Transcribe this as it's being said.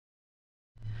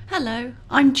Hello,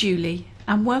 I'm Julie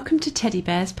and welcome to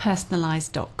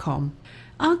teddybears.personalised.com.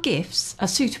 Our gifts are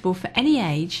suitable for any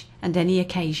age and any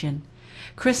occasion.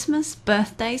 Christmas,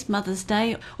 birthdays, Mother's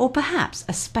Day or perhaps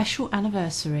a special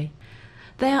anniversary.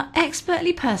 They are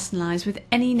expertly personalised with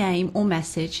any name or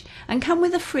message and come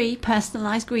with a free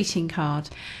personalised greeting card.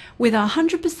 With our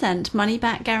 100% money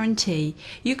back guarantee,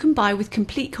 you can buy with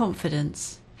complete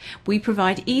confidence. We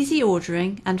provide easy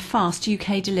ordering and fast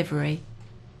UK delivery.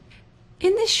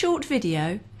 In this short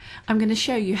video, I'm going to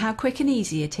show you how quick and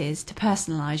easy it is to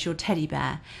personalise your teddy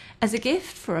bear as a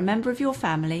gift for a member of your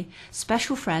family,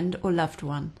 special friend or loved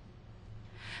one.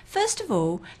 First of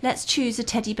all, let's choose a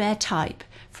teddy bear type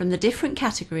from the different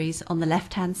categories on the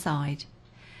left-hand side.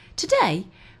 Today,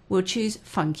 we'll choose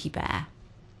Funky Bear.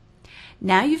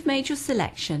 Now you've made your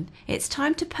selection, it's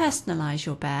time to personalise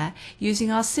your bear using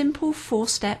our simple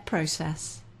 4-step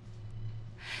process.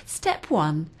 Step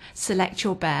 1. Select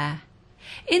your bear.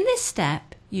 In this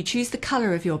step, you choose the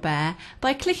colour of your bear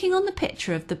by clicking on the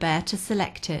picture of the bear to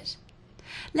select it.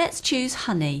 Let's choose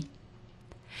Honey.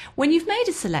 When you've made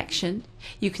a selection,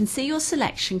 you can see your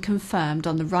selection confirmed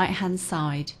on the right-hand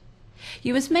side.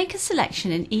 You must make a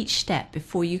selection in each step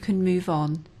before you can move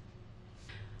on.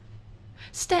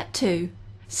 Step 2.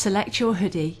 Select your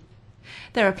hoodie.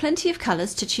 There are plenty of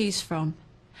colours to choose from.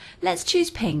 Let's choose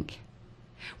pink.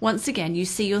 Once again, you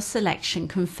see your selection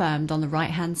confirmed on the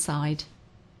right-hand side.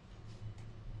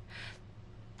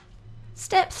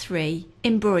 Step 3.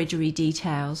 Embroidery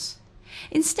details.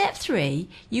 In step 3,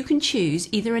 you can choose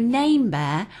either a name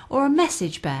bear or a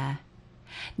message bear.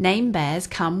 Name bears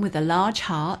come with a large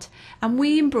heart and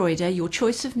we embroider your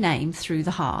choice of name through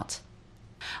the heart.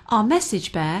 Our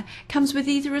message bear comes with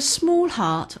either a small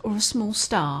heart or a small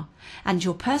star and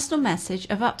your personal message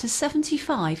of up to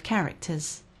 75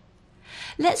 characters.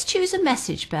 Let's choose a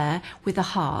message bear with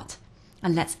a heart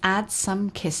and let's add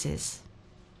some kisses.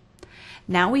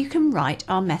 Now we can write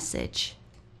our message.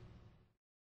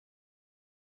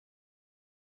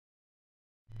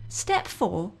 Step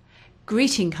 4.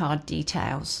 Greeting card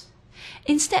details.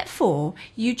 In step 4,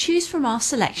 you choose from our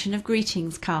selection of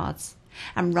greetings cards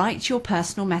and write your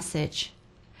personal message.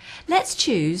 Let's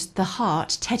choose the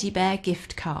Heart Teddy Bear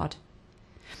gift card.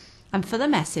 And for the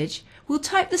message, we'll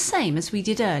type the same as we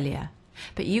did earlier,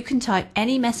 but you can type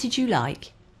any message you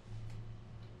like.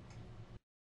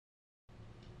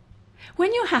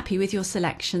 When you're happy with your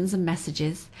selections and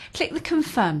messages, click the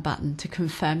Confirm button to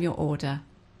confirm your order.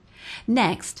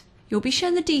 Next, you'll be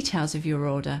shown the details of your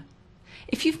order.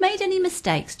 If you've made any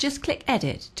mistakes, just click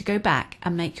Edit to go back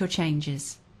and make your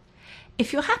changes.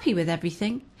 If you're happy with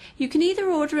everything, you can either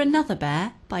order another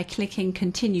bear by clicking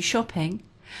Continue Shopping,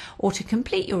 or to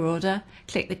complete your order,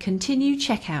 click the Continue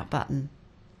Checkout button.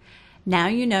 Now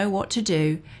you know what to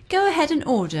do. Go ahead and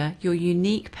order your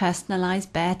unique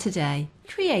personalised bear today,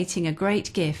 creating a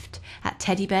great gift at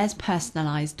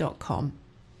teddybears.personalised.com.